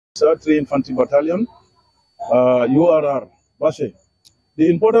INFANTRY Battalion, URR, Basse. The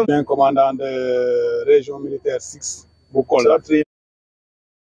important commandant de région militaire 6, Bukola.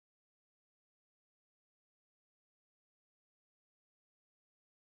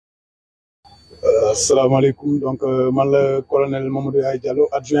 Assalamu alaikum. Donc, le colonel Mamadou Diallo,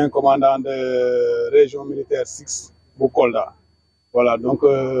 adjoint commandant de région militaire 6, Bukola. Voilà, donc,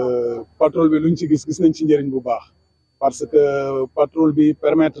 patrouille bi luñ ci gis nañ ci njëriñ bu baax parce que patrouille bi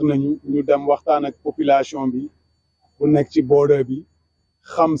permettre nañu ñu dem waxtaan ak population bi bu nekk ci border bi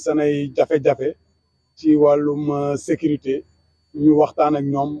xam sanay jafe-jafe ci wàllum sécurité ñu waxtaan ak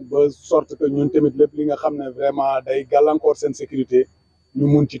ñoom ba sorte que ñun tamit lépp li nga xam ne vraiment day gàllankoor seen sécurité ñu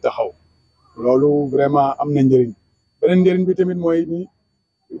mun ci taxaw loolu vraiment am na njëriñ beneen njëriñ bi tamit mooy ni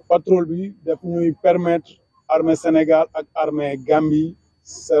patrouille bi daf ñuy permettre armée Sénégal ak armée Gambie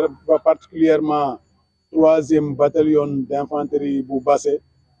particulièrement 3e bataillon d'infanterie bu Basse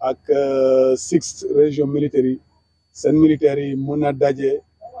ak 6 région militaire yi seen militaires yi mën a daje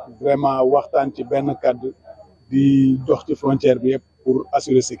vraiment waxtaan ci benn cadre di dox ci frontière bi yëpp pour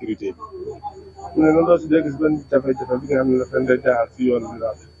assurer sécurité bi. mais noonu aussi day gis benn jafe-jafe bi nga xam ne dafa leen di jaar ci yoon bi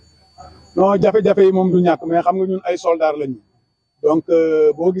daal. non jafe-jafe yi moom du ñàkk mais xam nga ñun ay soldats lañu. donc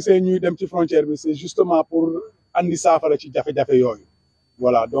boo gisee ñuy dem ci frontière bi c'est justement pour andi saafara ci jafe-jafe yooyu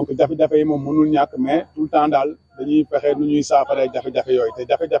voilà donc jafe-jafe yi moom mënul ñàkk mais tout le temps daal dañuy fexe nu ñuy saafara jafe-jafe yooyu te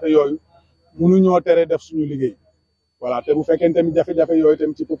jafe-jafe yooyu mënuñoo tere def suñu liggéey voilà te bu fekkee tamit jafe-jafe yooyu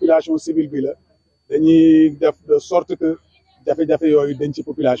tamit ci population civile bi la dañuy def de sorte que jafe-jafe yooyu dañ ci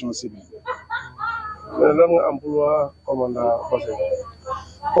population civile bi. mais lan nga am pour waa commandant Basse.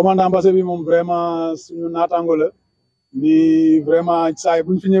 commandant Basse bi moom vraiment suñu naataango la. ni vraiment saa yi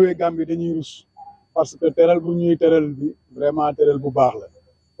bu ñu fi ñëwee Gambie dañuy rus parce que teral bu ñuy teral bi vraiment teral bu baax la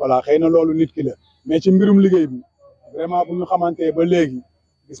voilà xëy na loolu nit ki la mais ci mbirum liggéey bi vraiment bu ñu xamante ba léegi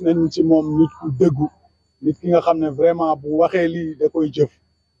gis nañ ci moom nit ku dëggu nit ki nga xam ne vraiment bu waxee lii da koy jëf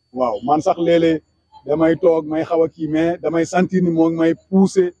waaw man sax léeg-léeg damay toog may xaw a kii mais damay sentir ni moo ngi may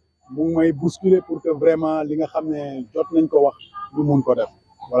pousser mu ngi may bousculer pour que vraiment li nga xam ne jot nañ ko wax ñu mun ko def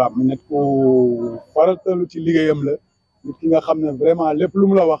voilà mu nekk ku faratalu ci liggéeyam la. nit ki nga xam ne vraiment lépp lu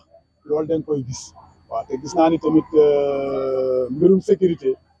mu la wax loolu dañ koy gis waaw te gis naa ni tamit mbirum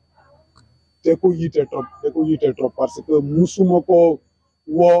sécurité te ko yiite trop parce que musuma ko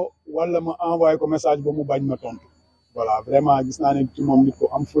woo wala ma envoyé ko message ba mu bañ ma tontu voilà vraiment gis naa ne ci moom nit ku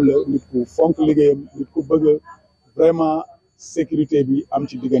am fulla nit ku fonk liggéeyam nit ku bëgg vraiment sécurité bi am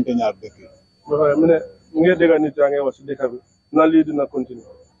ci diggante ñaar dëkk yi. mu ne mu ngi dégg nit yaa ngi wax si dëkk bi na lii dina continuer.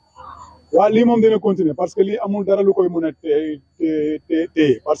 waaw lii moom dina continuer parce que lii amul dara lu koy mën a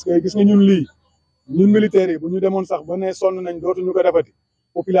téye parce que gis nga ñun militaires yi bu ñu demoon sax ba ne sonn nañ dootuñu ko defati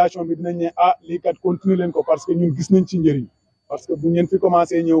population bi dinañ ne lii kat continuer leen ko parce que ñun gis nañ ci njëriñ parce que bu ngeen fi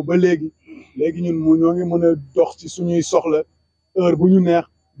commencé ñëw ba léegi ñun ñoo ngi mën a dox ci suñuy soxla heure bu ñu neex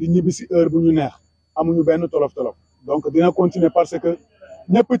di ñibbi si heure bu ñu neex amuñu benn tolof donc dina continuer parce que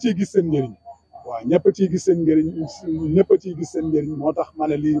ñëpp ciy gis seen njëriñ. waaw ñëpp ciy gis seen njëriñ moo tax ma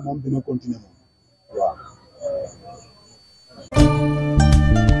ne lii moom dina continuer moom waaw.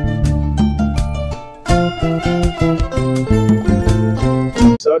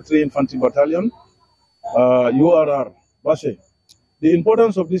 INFANTRY Battalion, URR, Basse. The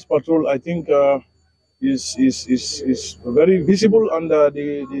importance of this patrol, I think, is very visible, and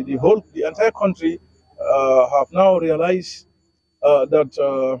the entire country have now realized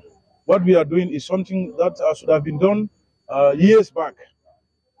that. What we are doing is something that should have been done years back.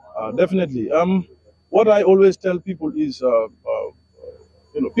 Definitely. What I always tell people is,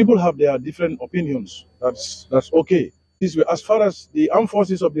 people have their different opinions. That's okay. As far as the armed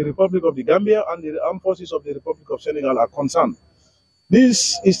forces of the Republic of the Gambia and the armed forces of the Republic of Senegal are concerned,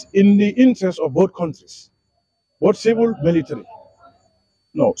 this is in the interest of both countries, both civil, military.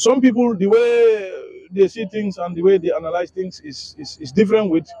 No, some people, the way they see things and the way they analyze things is different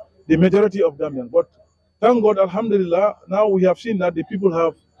with the majority of Gambians. But thank God, alhamdulillah, now we have seen that the people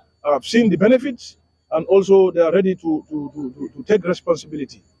have seen the benefits, and also they are ready to take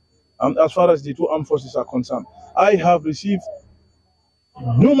responsibility. And as far as the two armed forces are concerned, I have received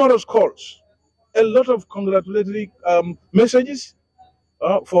numerous calls, a lot of congratulatory messages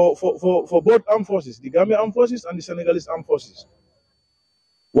for both armed forces, the Gambia armed forces and the Senegalese armed forces.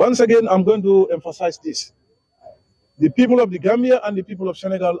 Once again, I'm going to emphasize this. The people of the Gambia and the people of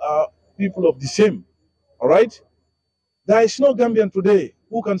Senegal are people of the same, all right? There is no Gambian today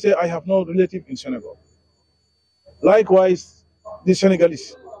who can say, I have no relative in Senegal. Likewise, the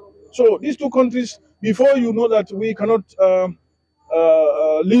Senegalese. So these two countries, before you know that we cannot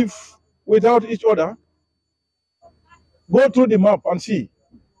live without each other, go through the map and see.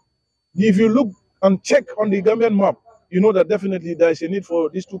 If you look and check on the Gambian map, you know that definitely there is a need for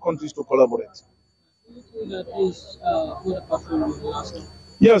these two countries to collaborate.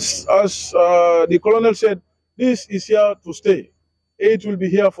 Yes, as the colonel said, this is here to stay. It will be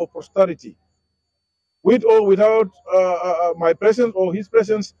here for posterity. With or without my presence or his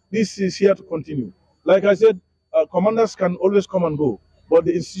presence, this is here to continue. Like I said, commanders can always come and go, but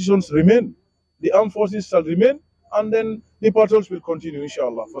the institutions remain. The armed forces shall remain, and then the patrols will continue,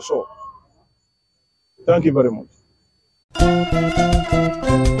 inshallah, for sure. Thank you very much.